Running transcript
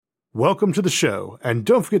Welcome to the show, and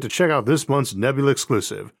don't forget to check out this month's Nebula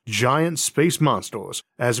exclusive, Giant Space Monsters,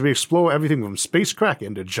 as we explore everything from space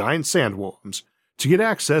kraken to giant sandworms. To get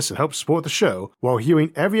access and help support the show while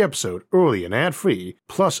hearing every episode early and ad-free,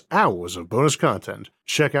 plus hours of bonus content,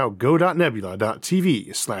 check out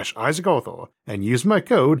go.nebula.tv/IsaacArthur and use my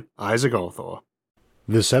code IsaacArthur.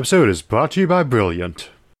 This episode is brought to you by Brilliant.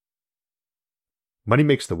 Money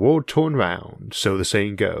makes the world turn round, so the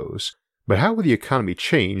saying goes. But how will the economy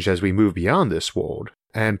change as we move beyond this world,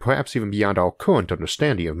 and perhaps even beyond our current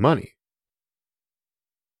understanding of money?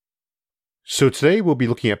 So today we'll be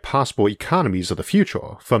looking at possible economies of the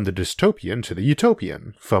future, from the dystopian to the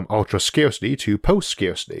utopian, from ultra-scarcity to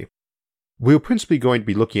post-scarcity. We're principally going to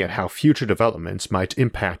be looking at how future developments might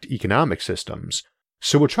impact economic systems,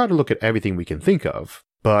 so we'll try to look at everything we can think of,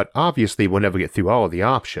 but obviously we'll never get through all of the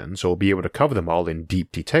options or be able to cover them all in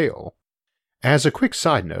deep detail. As a quick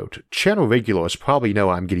side note, channel regulars probably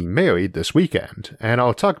know I'm getting married this weekend, and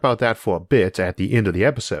I'll talk about that for a bit at the end of the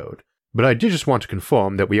episode, but I did just want to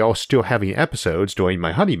confirm that we are still having episodes during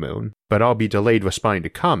my honeymoon, but I'll be delayed responding to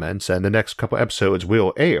comments and the next couple episodes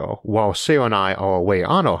will air while Sarah and I are away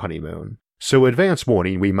on our honeymoon, so advance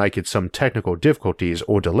warning we might get some technical difficulties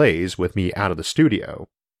or delays with me out of the studio.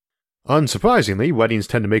 Unsurprisingly, weddings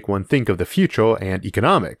tend to make one think of the future and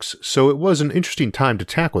economics, so it was an interesting time to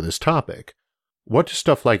tackle this topic. What do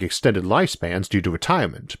stuff like extended lifespans do to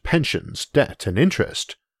retirement, pensions, debt, and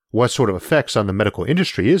interest? What sort of effects on the medical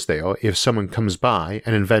industry is there if someone comes by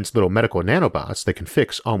and invents little medical nanobots that can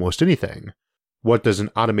fix almost anything? What does an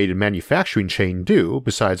automated manufacturing chain do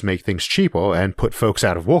besides make things cheaper and put folks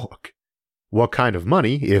out of work? What kind of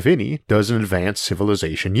money, if any, does an advanced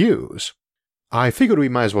civilization use? I figured we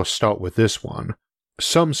might as well start with this one.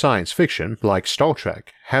 Some science fiction, like Star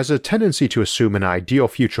Trek, has a tendency to assume an ideal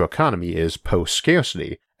future economy is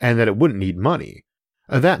post-scarcity, and that it wouldn't need money.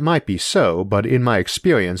 That might be so, but in my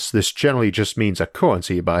experience this generally just means a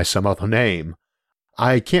currency by some other name.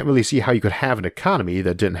 I can't really see how you could have an economy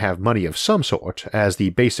that didn't have money of some sort, as the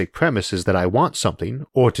basic premise is that I want something,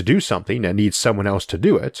 or to do something and need someone else to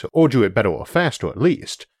do it, or do it better or faster at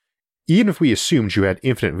least. Even if we assumed you had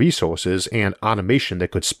infinite resources and automation that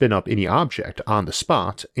could spin up any object on the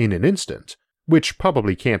spot in an instant, which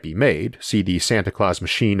probably can't be made, see the Santa Claus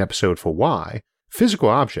Machine episode for why, physical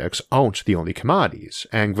objects aren't the only commodities,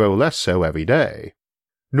 and grow less so every day.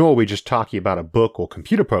 Nor are we just talking about a book or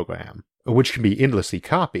computer program, which can be endlessly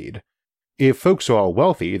copied. If folks are all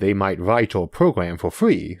wealthy, they might write or program for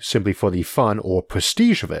free, simply for the fun or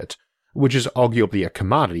prestige of it, which is arguably a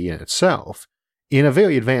commodity in itself. In a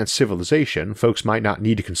very advanced civilization, folks might not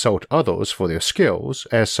need to consult others for their skills,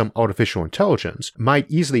 as some artificial intelligence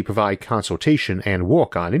might easily provide consultation and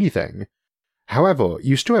work on anything. However,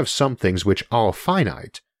 you still have some things which are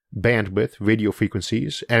finite: bandwidth, radio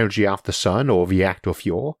frequencies, energy off the sun or reactor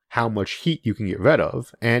fuel, how much heat you can get rid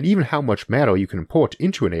of, and even how much matter you can import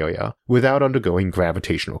into an area without undergoing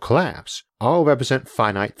gravitational collapse, all represent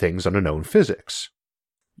finite things under known physics.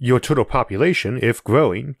 Your total population, if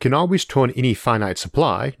growing, can always turn any finite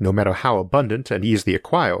supply, no matter how abundant and easily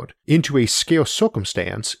acquired, into a scarce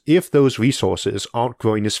circumstance if those resources aren't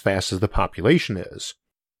growing as fast as the population is.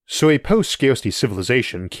 So a post-scarcity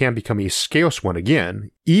civilization can become a scarce one again,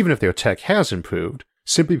 even if their tech has improved,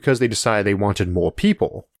 simply because they decided they wanted more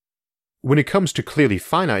people. When it comes to clearly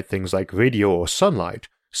finite things like radio or sunlight,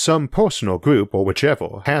 some person or group or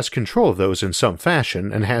whichever has control of those in some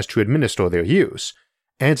fashion and has to administer their use,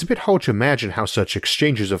 and it's a bit hard to imagine how such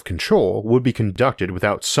exchanges of control would be conducted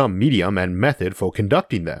without some medium and method for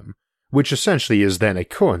conducting them, which essentially is then a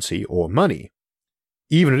currency or money.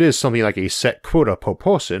 Even if it is something like a set quota per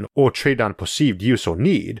person or trade on perceived use or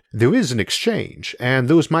need, there is an exchange, and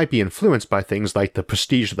those might be influenced by things like the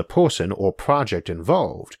prestige of the person or project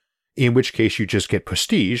involved, in which case you just get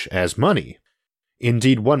prestige as money.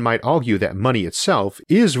 Indeed, one might argue that money itself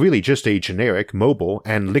is really just a generic, mobile,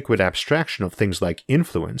 and liquid abstraction of things like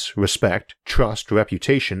influence, respect, trust,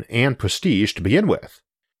 reputation, and prestige to begin with.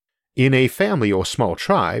 In a family or small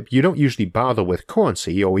tribe, you don't usually bother with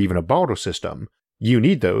currency or even a barter system. You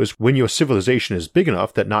need those when your civilization is big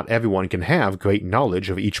enough that not everyone can have great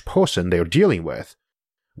knowledge of each person they're dealing with.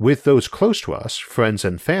 With those close to us, friends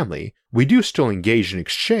and family, we do still engage in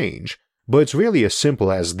exchange, but it's rarely as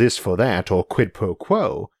simple as this for that or quid pro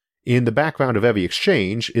quo. In the background of every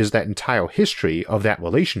exchange is that entire history of that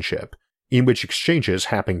relationship, in which exchanges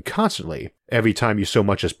happen constantly, every time you so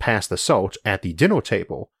much as pass the salt at the dinner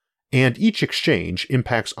table, and each exchange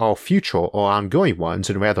impacts all future or ongoing ones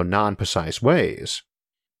in rather non-precise ways.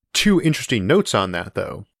 Two interesting notes on that,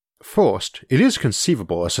 though. First, it is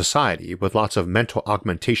conceivable a society with lots of mental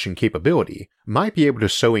augmentation capability might be able to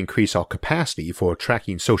so increase our capacity for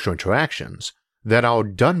tracking social interactions that our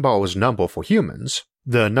Dunbar's number for humans,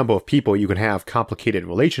 the number of people you can have complicated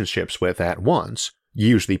relationships with at once,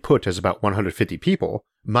 usually put as about 150 people,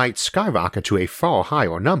 might skyrocket to a far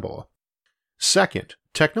higher number. Second,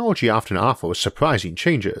 technology often offers surprising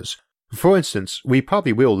changes. For instance, we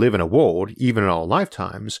probably will live in a world, even in our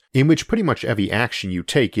lifetimes, in which pretty much every action you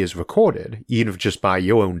take is recorded, even if just by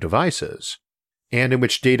your own devices, and in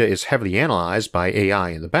which data is heavily analyzed by AI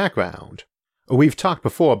in the background. We've talked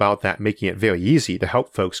before about that making it very easy to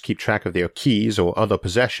help folks keep track of their keys or other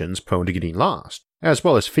possessions prone to getting lost, as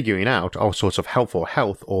well as figuring out all sorts of helpful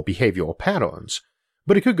health or behavioral patterns.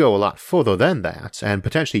 But it could go a lot further than that and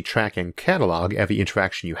potentially track and catalog every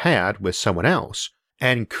interaction you had with someone else,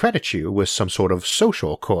 and credit you with some sort of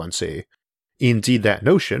social currency. Indeed, that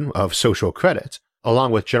notion of social credit,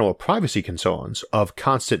 along with general privacy concerns of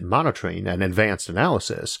constant monitoring and advanced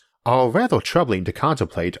analysis, are rather troubling to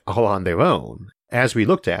contemplate all on their own, as we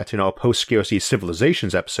looked at in our post-scarcity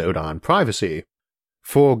civilizations episode on privacy.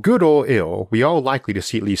 For good or ill, we are likely to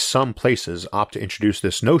see at least some places opt to introduce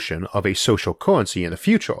this notion of a social currency in the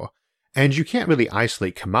future, and you can't really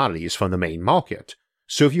isolate commodities from the main market.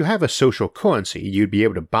 So if you have a social currency, you'd be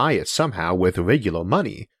able to buy it somehow with regular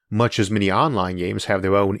money, much as many online games have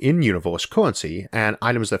their own in-universe currency and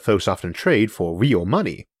items that folks often trade for real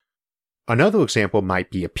money. Another example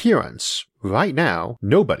might be appearance. Right now,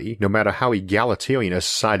 nobody, no matter how egalitarian a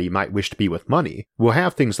society might wish to be with money, will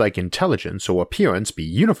have things like intelligence or appearance be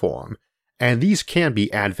uniform, and these can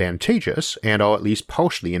be advantageous and are at least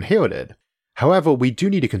partially inherited. However, we do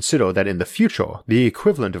need to consider that in the future, the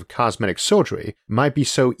equivalent of cosmetic surgery might be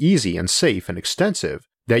so easy and safe and extensive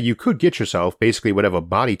that you could get yourself basically whatever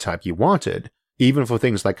body type you wanted, even for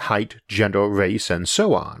things like height, gender, race, and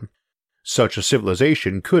so on. Such a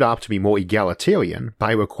civilization could opt to be more egalitarian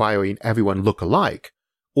by requiring everyone look alike,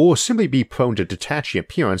 or simply be prone to detaching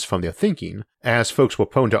appearance from their thinking, as folks were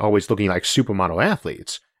prone to always looking like supermodel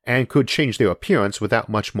athletes, and could change their appearance without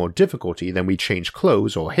much more difficulty than we change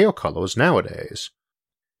clothes or hair colors nowadays.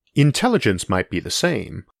 Intelligence might be the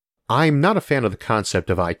same. I'm not a fan of the concept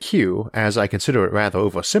of IQ, as I consider it rather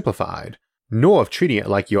oversimplified, nor of treating it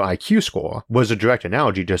like your IQ score was a direct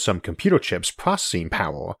analogy to some computer chip's processing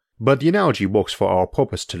power, but the analogy works for our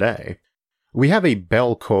purpose today. We have a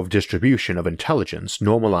bell curve distribution of intelligence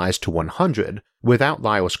normalized to 100, with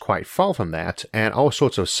outliers quite far from that, and all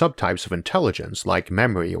sorts of subtypes of intelligence like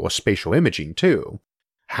memory or spatial imaging too.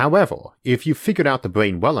 However, if you figured out the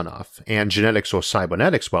brain well enough, and genetics or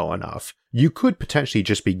cybernetics well enough, you could potentially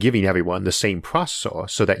just be giving everyone the same processor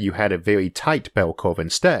so that you had a very tight bell curve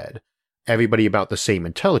instead. Everybody about the same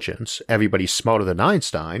intelligence, everybody smarter than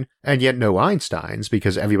Einstein, and yet no Einsteins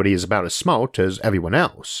because everybody is about as smart as everyone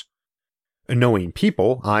else. Knowing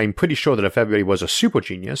people, I'm pretty sure that if everybody was a super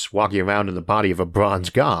genius walking around in the body of a bronze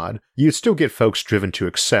god, you'd still get folks driven to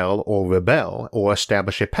excel or rebel or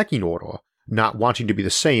establish a pecking order, not wanting to be the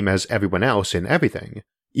same as everyone else in everything,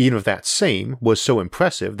 even if that same was so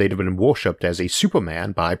impressive they'd have been worshipped as a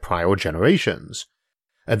Superman by prior generations.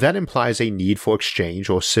 That implies a need for exchange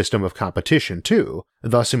or system of competition too,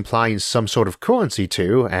 thus implying some sort of currency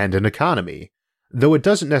too and an economy, though it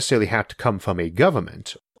doesn't necessarily have to come from a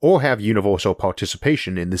government, or have universal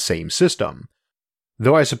participation in the same system.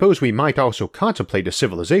 Though I suppose we might also contemplate a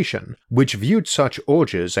civilization which viewed such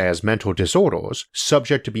urges as mental disorders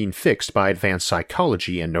subject to being fixed by advanced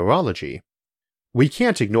psychology and neurology. We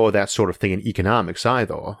can't ignore that sort of thing in economics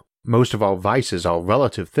either. Most of our vices are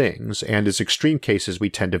relative things, and as extreme cases we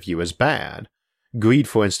tend to view as bad. Greed,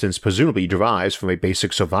 for instance, presumably derives from a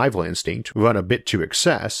basic survival instinct run a bit to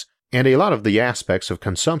excess, and a lot of the aspects of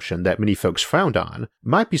consumption that many folks frowned on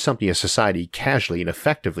might be something a society casually and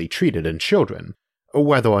effectively treated in children.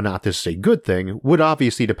 Whether or not this is a good thing would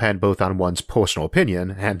obviously depend both on one's personal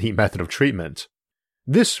opinion and the method of treatment.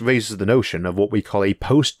 This raises the notion of what we call a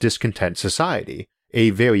post-discontent society,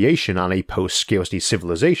 a variation on a post-scarcity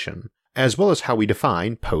civilization, as well as how we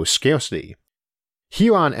define post-scarcity.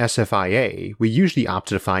 Here on SFIA, we usually opt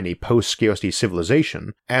to define a post-scarcity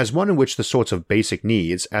civilization as one in which the sorts of basic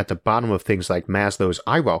needs at the bottom of things like Maslow's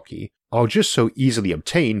hierarchy are just so easily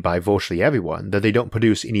obtained by virtually everyone that they don't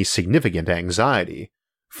produce any significant anxiety.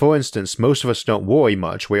 For instance, most of us don't worry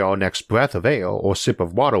much where our next breath of air or sip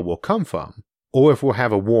of water will come from, or if we'll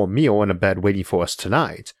have a warm meal and a bed waiting for us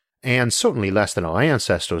tonight, and certainly less than our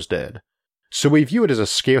ancestors did. So we view it as a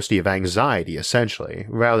scarcity of anxiety, essentially,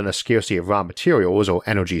 rather than a scarcity of raw materials or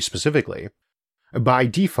energy specifically. By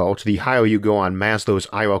default, the higher you go on Maslow's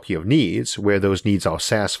hierarchy of needs, where those needs are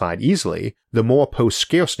satisfied easily, the more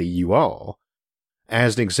post-scarcity you are.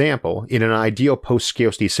 As an example, in an ideal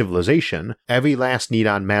post-scarcity civilization, every last need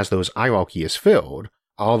on Maslow's hierarchy is filled,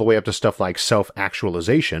 all the way up to stuff like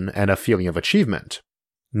self-actualization and a feeling of achievement.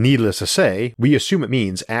 Needless to say, we assume it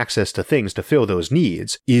means access to things to fill those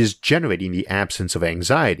needs is generating the absence of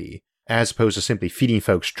anxiety, as opposed to simply feeding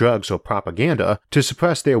folks drugs or propaganda to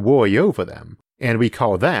suppress their worry over them, and we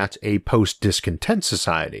call that a post-discontent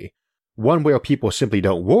society, one where people simply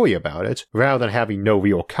don't worry about it rather than having no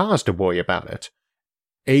real cause to worry about it.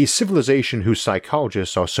 A civilization whose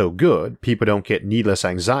psychologists are so good people don't get needless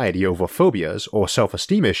anxiety over phobias or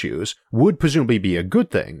self-esteem issues would presumably be a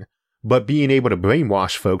good thing, but being able to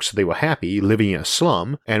brainwash folks so they were happy living in a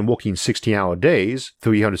slum and working 16-hour days,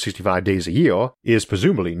 365 days a year, is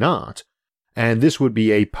presumably not, and this would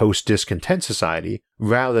be a post-discontent society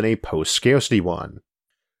rather than a post-scarcity one.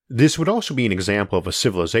 This would also be an example of a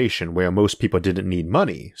civilization where most people didn't need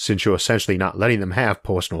money, since you're essentially not letting them have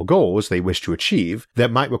personal goals they wish to achieve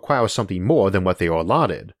that might require something more than what they are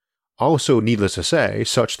allotted. Also, needless to say,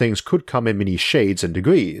 such things could come in many shades and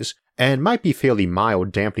degrees, and might be fairly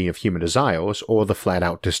mild dampening of human desires or the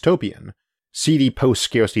flat-out dystopian. See the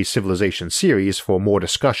Post-Scarcity Civilization series for more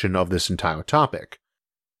discussion of this entire topic.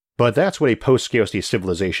 But that's what a post-scarcity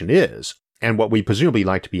civilization is, and what we presumably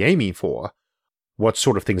like to be aiming for. What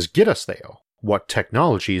sort of things get us there? What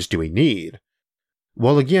technologies do we need?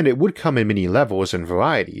 Well, again, it would come in many levels and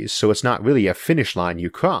varieties, so it's not really a finish line you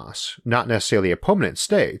cross, not necessarily a permanent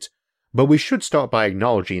state, but we should start by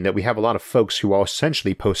acknowledging that we have a lot of folks who are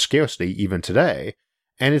essentially post-scarcity even today,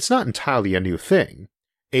 and it's not entirely a new thing.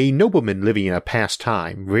 A nobleman living in a past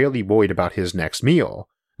time rarely worried about his next meal,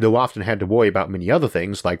 though often had to worry about many other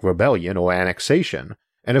things like rebellion or annexation,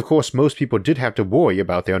 and of course most people did have to worry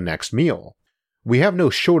about their next meal. We have no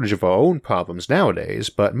shortage of our own problems nowadays,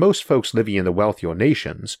 but most folks living in the wealthier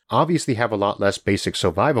nations obviously have a lot less basic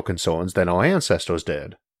survival concerns than our ancestors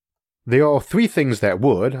did. There are three things that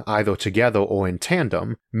would, either together or in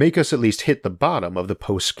tandem, make us at least hit the bottom of the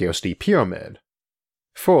post-scarcity pyramid.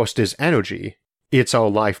 First is energy. It's our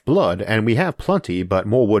lifeblood, and we have plenty, but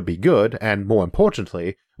more would be good, and more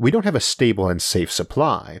importantly, we don't have a stable and safe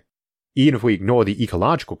supply. Even if we ignore the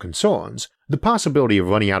ecological concerns, the possibility of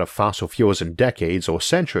running out of fossil fuels in decades or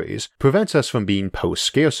centuries prevents us from being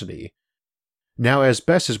post-scarcity. Now, as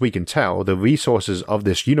best as we can tell, the resources of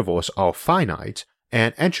this universe are finite,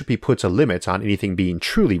 and entropy puts a limit on anything being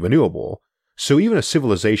truly renewable, so even a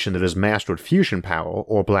civilization that has mastered fusion power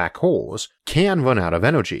or black holes can run out of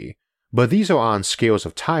energy, but these are on scales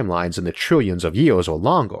of timelines in the trillions of years or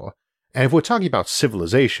longer, and if we're talking about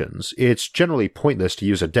civilizations, it's generally pointless to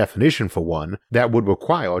use a definition for one that would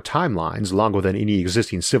require timelines longer than any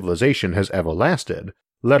existing civilization has ever lasted,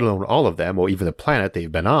 let alone all of them or even the planet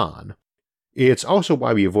they've been on. It's also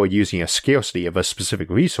why we avoid using a scarcity of a specific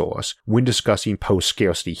resource when discussing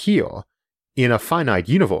post-scarcity here. In a finite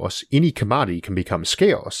universe, any commodity can become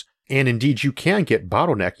scarce, and indeed you can get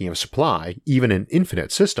bottlenecking of supply even in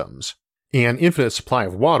infinite systems. An infinite supply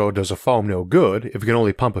of water does a farm no good if you can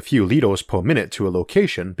only pump a few liters per minute to a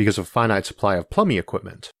location because of a finite supply of plumbing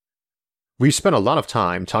equipment. We spent a lot of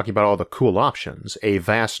time talking about all the cool options a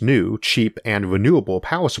vast new, cheap, and renewable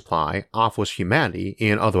power supply offers humanity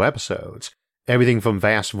in other episodes, everything from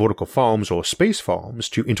vast vertical farms or space farms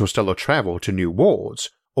to interstellar travel to new worlds,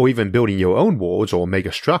 or even building your own worlds or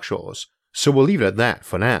megastructures, so we'll leave it at that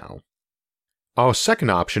for now. Our second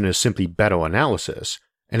option is simply better analysis,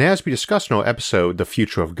 and as we discussed in our episode The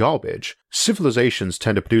Future of Garbage, civilizations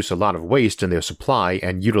tend to produce a lot of waste in their supply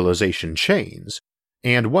and utilization chains,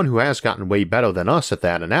 and one who has gotten way better than us at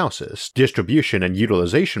that analysis, distribution and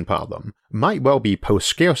utilization problem, might well be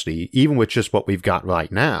post-scarcity even with just what we've got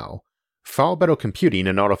right now. Far better computing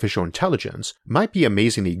and artificial intelligence might be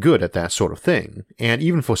amazingly good at that sort of thing, and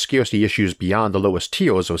even for scarcity issues beyond the lowest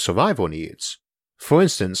tiers of survival needs. For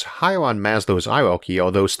instance, higher on Maslow's hierarchy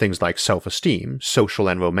are those things like self-esteem, social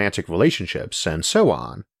and romantic relationships, and so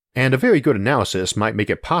on, and a very good analysis might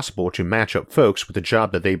make it possible to match up folks with a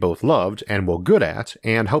job that they both loved and were good at,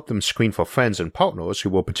 and help them screen for friends and partners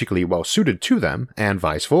who were particularly well suited to them, and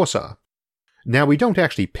vice versa. Now, we don't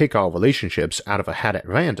actually pick our relationships out of a hat at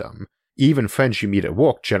random. Even friends you meet at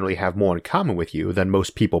work generally have more in common with you than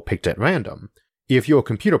most people picked at random. If you're a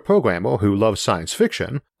computer programmer who loves science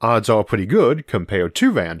fiction, odds are pretty good, compared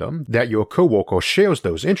to random, that your coworker shares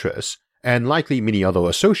those interests, and likely many other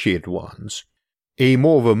associated ones. A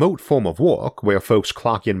more remote form of work, where folks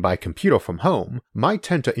clock in by computer from home, might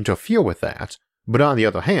tend to interfere with that, But on the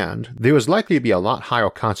other hand, there is likely to be a lot higher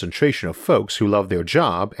concentration of folks who love their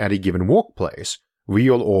job at a given workplace,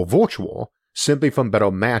 real or virtual, simply from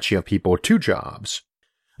better matching of people to jobs.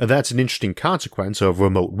 That's an interesting consequence of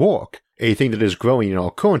remote work, a thing that is growing in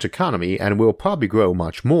our current economy and will probably grow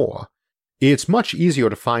much more. It's much easier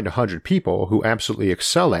to find 100 people who absolutely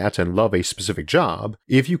excel at and love a specific job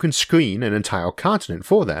if you can screen an entire continent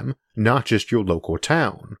for them, not just your local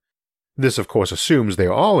town. This of course assumes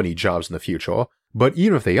there are any jobs in the future, but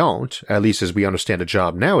even if they aren't, at least as we understand a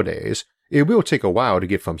job nowadays, it will take a while to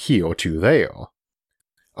get from here to there.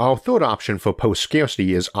 Our third option for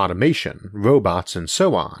post-scarcity is automation, robots, and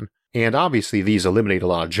so on, and obviously these eliminate a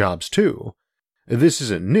lot of jobs too. This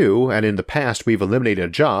isn't new, and in the past we've eliminated a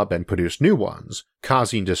job and produced new ones,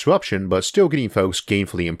 causing disruption but still getting folks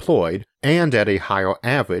gainfully employed and at a higher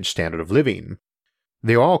average standard of living.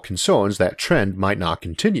 There are concerns that trend might not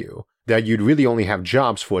continue, that you'd really only have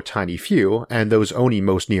jobs for a tiny few and those owning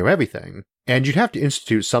most near everything, and you'd have to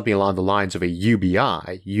institute something along the lines of a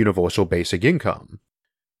UBI, Universal Basic Income.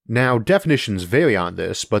 Now, definitions vary on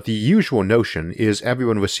this, but the usual notion is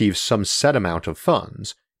everyone receives some set amount of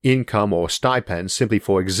funds, income or stipend simply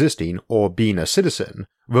for existing or being a citizen,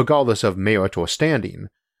 regardless of merit or standing,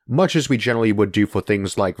 much as we generally would do for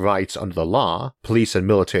things like rights under the law, police and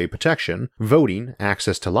military protection, voting,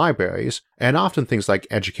 access to libraries, and often things like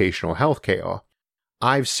education or healthcare.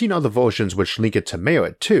 I've seen other versions which link it to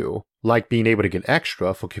merit too, like being able to get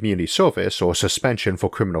extra for community service or suspension for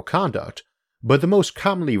criminal conduct, but the most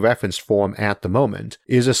commonly referenced form at the moment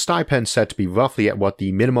is a stipend set to be roughly at what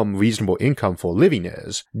the minimum reasonable income for living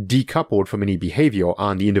is, decoupled from any behavior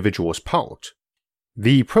on the individual's part.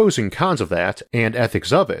 The pros and cons of that, and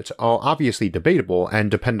ethics of it, are obviously debatable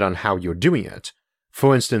and depend on how you're doing it.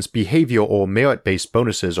 For instance, behavior or merit-based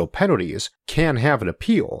bonuses or penalties can have an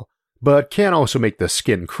appeal, but can also make the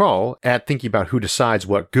skin crawl at thinking about who decides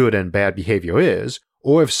what good and bad behavior is,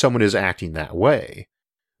 or if someone is acting that way.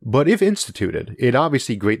 But if instituted, it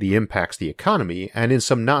obviously greatly impacts the economy and in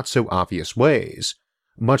some not-so-obvious ways.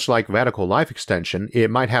 Much like radical life extension, it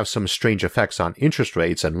might have some strange effects on interest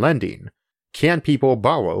rates and lending. Can people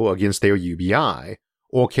borrow against their UBI?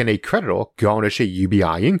 Or can a creditor garnish a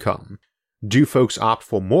UBI income? Do folks opt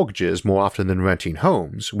for mortgages more often than renting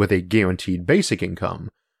homes, with a guaranteed basic income?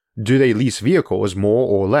 Do they lease vehicles more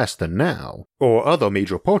or less than now? Or other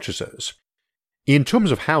major purchases? In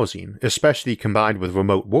terms of housing, especially combined with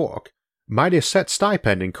remote work, might a set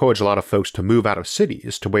stipend encourage a lot of folks to move out of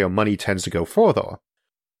cities to where money tends to go further?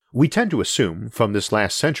 We tend to assume, from this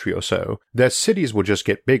last century or so, that cities will just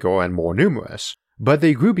get bigger and more numerous, but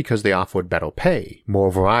they grew because they offered better pay,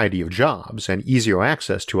 more variety of jobs, and easier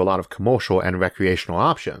access to a lot of commercial and recreational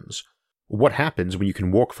options. What happens when you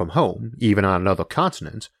can work from home, even on another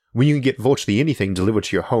continent, when you can get virtually anything delivered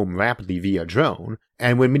to your home rapidly via drone,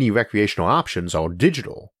 and when many recreational options are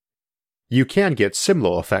digital? You can get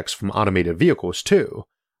similar effects from automated vehicles too.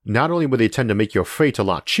 Not only will they tend to make your freight a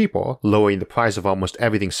lot cheaper, lowering the price of almost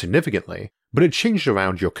everything significantly, but it changes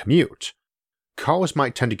around your commute. Cars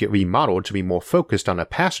might tend to get remodeled to be more focused on a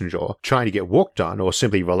passenger trying to get work done or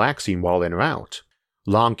simply relaxing while en route.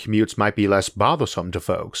 Long commutes might be less bothersome to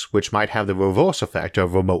folks, which might have the reverse effect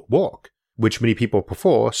of remote work, which many people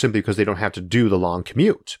prefer simply because they don't have to do the long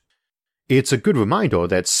commute. It's a good reminder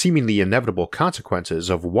that seemingly inevitable consequences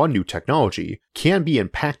of one new technology can be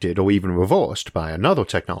impacted or even reversed by another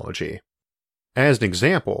technology. As an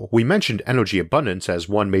example, we mentioned energy abundance as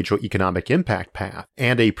one major economic impact path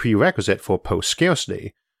and a prerequisite for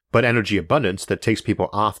post-scarcity, but energy abundance that takes people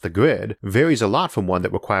off the grid varies a lot from one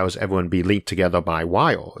that requires everyone be linked together by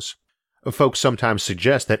wires. Folks sometimes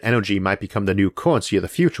suggest that energy might become the new currency of the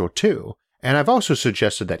future too, and I've also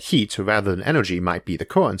suggested that heat rather than energy might be the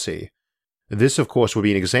currency. This of course would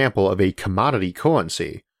be an example of a commodity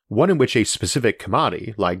currency, one in which a specific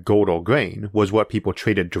commodity, like gold or grain, was what people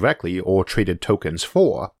traded directly or traded tokens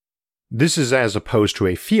for. This is as opposed to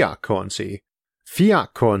a fiat currency.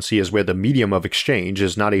 Fiat currency is where the medium of exchange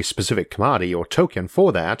is not a specific commodity or token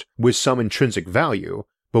for that with some intrinsic value,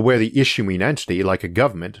 but where the issuing entity, like a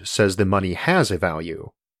government, says the money has a value.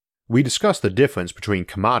 We discussed the difference between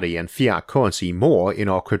commodity and fiat currency more in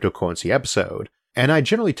our cryptocurrency episode, and I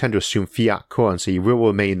generally tend to assume fiat currency will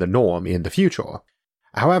remain the norm in the future.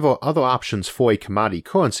 However, other options for a commodity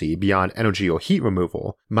currency beyond energy or heat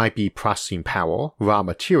removal might be processing power, raw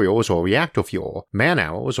materials or reactor fuel,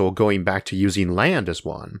 man-hours, or going back to using land as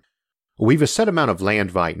one. We've a set amount of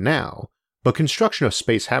land right now, but construction of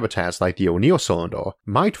space habitats like the O'Neill cylinder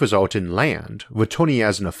might result in land returning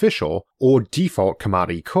as an official or default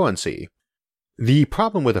commodity currency. The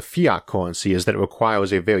problem with a fiat currency is that it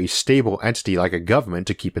requires a very stable entity like a government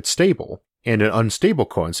to keep it stable, and an unstable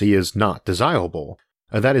currency is not desirable.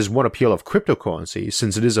 That is one appeal of cryptocurrency,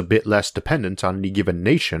 since it is a bit less dependent on any given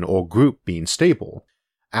nation or group being stable.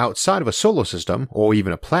 Outside of a solar system, or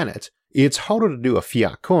even a planet, it's harder to do a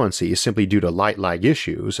fiat currency simply due to light lag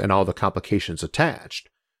issues and all the complications attached.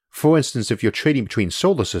 For instance, if you're trading between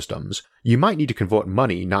solar systems, you might need to convert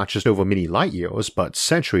money not just over many light years, but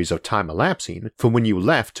centuries of time elapsing from when you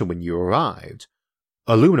left to when you arrived.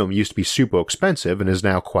 Aluminum used to be super expensive and is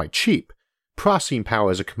now quite cheap. Processing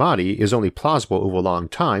power as a commodity is only plausible over long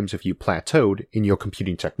times if you plateaued in your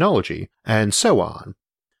computing technology, and so on.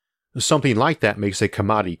 Something like that makes a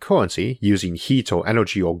commodity currency, using heat or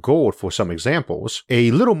energy or gold for some examples,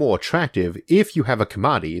 a little more attractive if you have a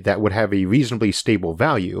commodity that would have a reasonably stable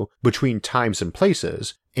value between times and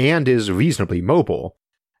places, and is reasonably mobile,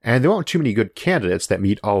 and there aren't too many good candidates that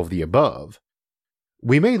meet all of the above.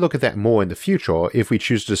 We may look at that more in the future if we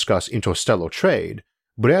choose to discuss interstellar trade,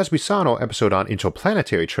 but as we saw in our episode on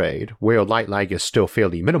interplanetary trade, where light lag is still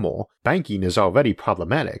fairly minimal, banking is already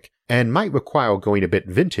problematic, and might require going a bit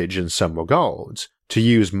vintage in some regards, to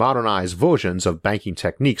use modernized versions of banking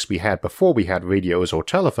techniques we had before we had radios or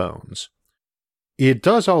telephones. It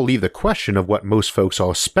does all leave the question of what most folks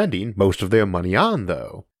are spending most of their money on,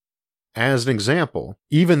 though. As an example,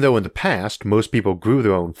 even though in the past most people grew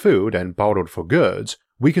their own food and bartered for goods,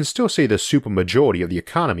 we can still say the supermajority of the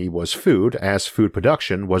economy was food, as food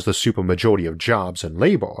production was the supermajority of jobs and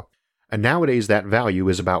labor, and nowadays that value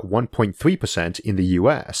is about 1.3% in the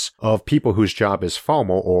US of people whose job is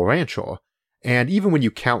farmer or rancher, and even when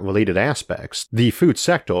you count related aspects, the food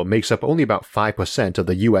sector makes up only about 5% of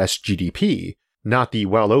the US GDP, not the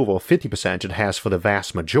well over 50% it has for the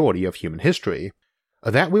vast majority of human history.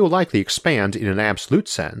 That will likely expand in an absolute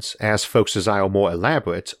sense as folks desire more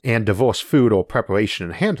elaborate and diverse food or preparation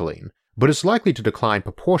and handling, but it's likely to decline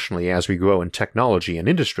proportionally as we grow in technology and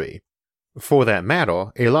industry. For that matter,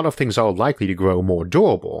 a lot of things are likely to grow more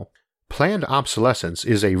durable. Planned obsolescence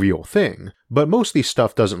is a real thing, but most of this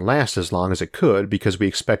stuff doesn't last as long as it could because we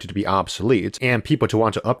expect it to be obsolete and people to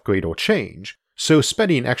want to upgrade or change, so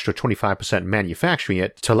spending an extra 25% manufacturing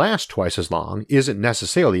it to last twice as long isn't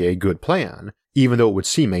necessarily a good plan, even though it would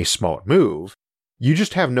seem a smart move. You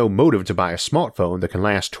just have no motive to buy a smartphone that can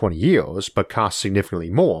last 20 years but cost significantly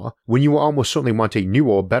more when you will almost certainly want a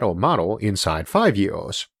newer, better model inside 5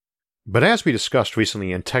 years. But as we discussed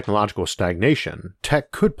recently in Technological Stagnation,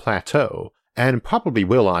 tech could plateau, and probably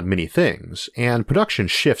will on many things, and production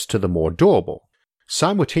shifts to the more durable.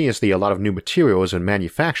 Simultaneously, a lot of new materials and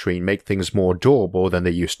manufacturing make things more durable than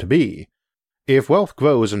they used to be. If wealth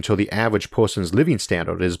grows until the average person's living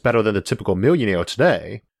standard is better than the typical millionaire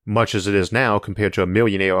today, much as it is now compared to a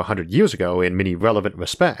millionaire 100 years ago in many relevant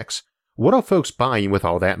respects, what are folks buying with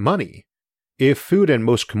all that money? If food and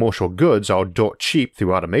most commercial goods are dirt cheap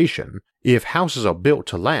through automation, if houses are built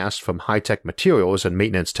to last from high-tech materials and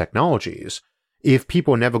maintenance technologies, if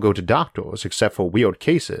people never go to doctors except for weird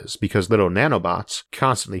cases because little nanobots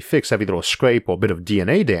constantly fix every little scrape or bit of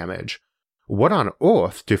DNA damage, what on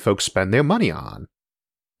earth do folks spend their money on?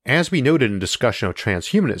 As we noted in discussion of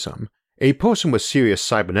transhumanism, a person with serious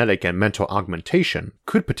cybernetic and mental augmentation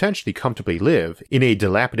could potentially comfortably live in a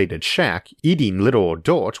dilapidated shack eating literal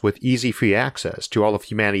dirt with easy free access to all of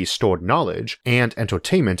humanity's stored knowledge and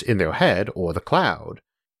entertainment in their head or the cloud.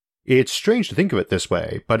 It's strange to think of it this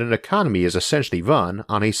way, but an economy is essentially run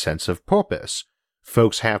on a sense of purpose.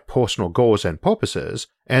 Folks have personal goals and purposes,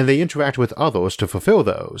 and they interact with others to fulfill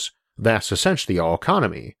those. That's essentially our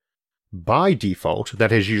economy. By default,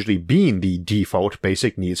 that has usually been the default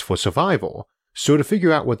basic needs for survival, so to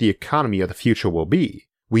figure out what the economy of the future will be,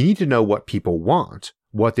 we need to know what people want,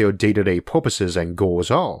 what their day-to-day purposes and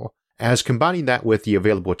goals are, as combining that with the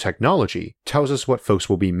available technology tells us what folks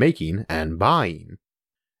will be making and buying.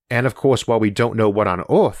 And of course, while we don't know what on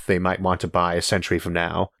earth they might want to buy a century from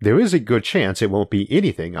now, there is a good chance it won't be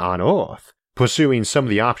anything on earth, pursuing some of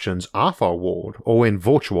the options off our world or in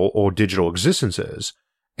virtual or digital existences,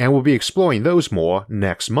 and we'll be exploring those more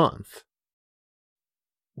next month.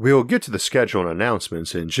 We'll get to the schedule and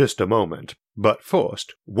announcements in just a moment, but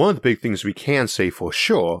first, one of the big things we can say for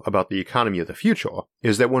sure about the economy of the future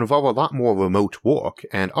is that will involve a lot more remote work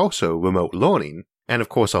and also remote learning, and of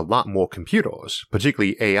course a lot more computers,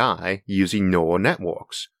 particularly AI using neural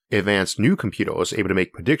networks, advanced new computers able to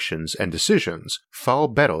make predictions and decisions far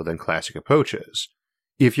better than classic approaches.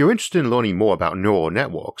 If you're interested in learning more about neural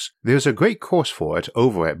networks, there's a great course for it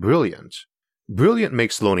over at Brilliant. Brilliant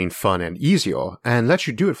makes learning fun and easier, and lets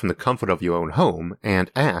you do it from the comfort of your own home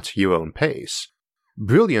and at your own pace.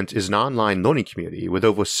 Brilliant is an online learning community with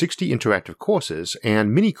over 60 interactive courses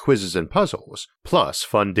and mini quizzes and puzzles, plus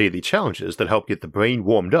fun daily challenges that help get the brain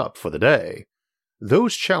warmed up for the day.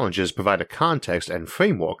 Those challenges provide a context and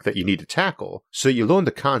framework that you need to tackle, so you learn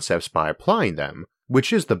the concepts by applying them,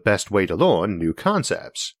 which is the best way to learn new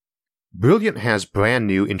concepts. Brilliant has brand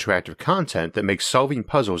new interactive content that makes solving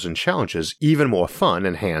puzzles and challenges even more fun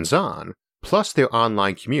and hands-on, plus their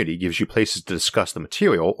online community gives you places to discuss the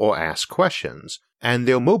material or ask questions, and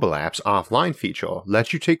their mobile app's offline feature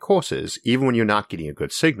lets you take courses even when you're not getting a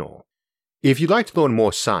good signal. If you'd like to learn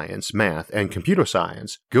more science, math, and computer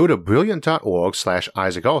science, go to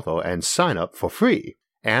brilliant.org/IsaacArthur and sign up for free.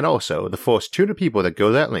 And also, the first 200 people that go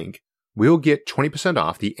to that link will get 20%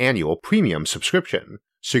 off the annual premium subscription,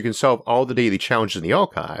 so you can solve all the daily challenges in the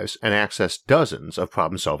archives and access dozens of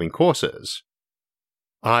problem-solving courses.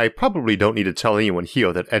 I probably don't need to tell anyone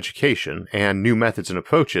here that education and new methods and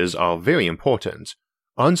approaches are very important.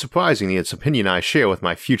 Unsurprisingly, it's an opinion I share with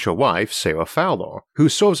my future wife, Sarah Fowler, who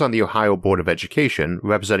serves on the Ohio Board of Education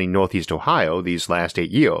representing Northeast Ohio these last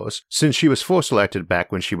 8 years, since she was first elected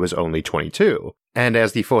back when she was only 22, and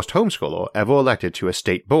as the first homeschooler ever elected to a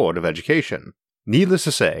state board of education. Needless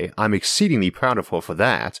to say, I'm exceedingly proud of her for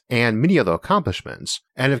that, and many other accomplishments,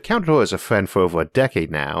 and have counted her as a friend for over a decade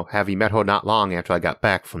now, having met her not long after I got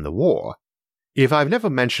back from the war. If I've never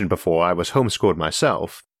mentioned before, I was homeschooled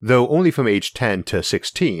myself, though only from age 10 to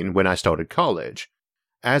 16 when I started college.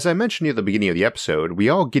 As I mentioned near the beginning of the episode, we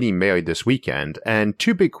are getting married this weekend, and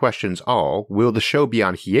 2 big questions are, will the show be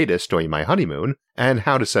on hiatus during my honeymoon, and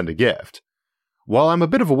how to send a gift. While I'm a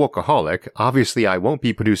bit of a workaholic, obviously I won't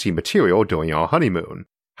be producing material during our honeymoon.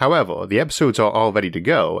 However, the episodes are all ready to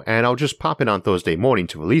go, and I'll just pop in on Thursday morning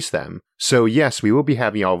to release them, so yes, we will be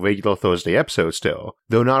having our regular Thursday episode still,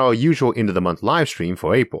 though not our usual end-of-the-month livestream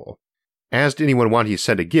for April. As to anyone wanting to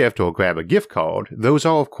send a gift or grab a gift card, those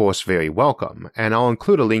are of course very welcome, and I'll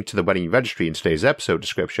include a link to the wedding registry in today's episode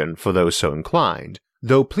description for those so inclined,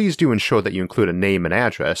 though please do ensure that you include a name and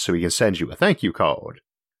address so we can send you a thank you card.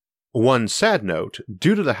 One sad note,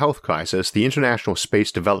 due to the health crisis, the International Space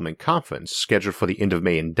Development Conference, scheduled for the end of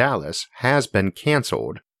May in Dallas, has been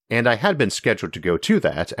cancelled, and I had been scheduled to go to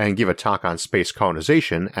that and give a talk on space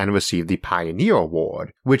colonization and receive the Pioneer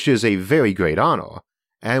Award, which is a very great honor,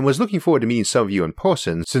 and was looking forward to meeting some of you in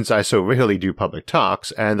person since I so rarely do public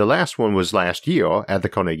talks, and the last one was last year at the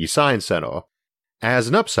Carnegie Science Center. As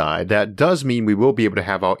an upside, that does mean we will be able to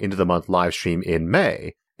have our end-of-the-month livestream in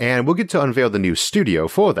May, and we'll get to unveil the new studio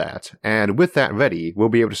for that, and with that ready, we'll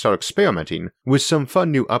be able to start experimenting with some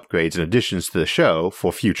fun new upgrades and additions to the show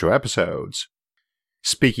for future episodes.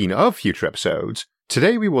 Speaking of future episodes,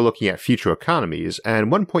 today we were looking at future economies,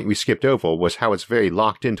 and one point we skipped over was how it's very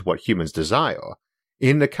locked into what humans desire.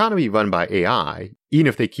 In an economy run by AI, even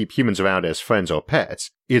if they keep humans around as friends or pets,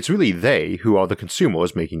 it's really they who are the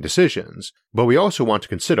consumers making decisions. But we also want to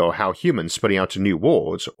consider how humans spreading out to new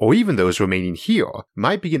worlds, or even those remaining here,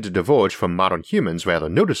 might begin to diverge from modern humans rather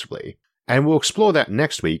noticeably, and we'll explore that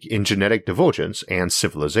next week in Genetic Divergence and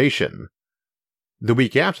Civilization. The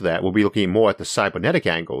week after that, we'll be looking more at the cybernetic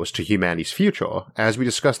angles to humanity's future as we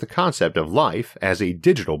discuss the concept of life as a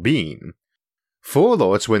digital being. For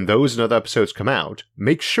alerts when those and other episodes come out,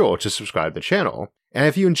 make sure to subscribe to the channel, and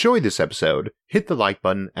if you enjoyed this episode, hit the like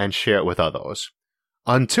button and share it with others.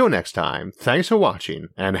 Until next time, thanks for watching,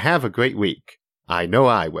 and have a great week. I know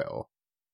I will.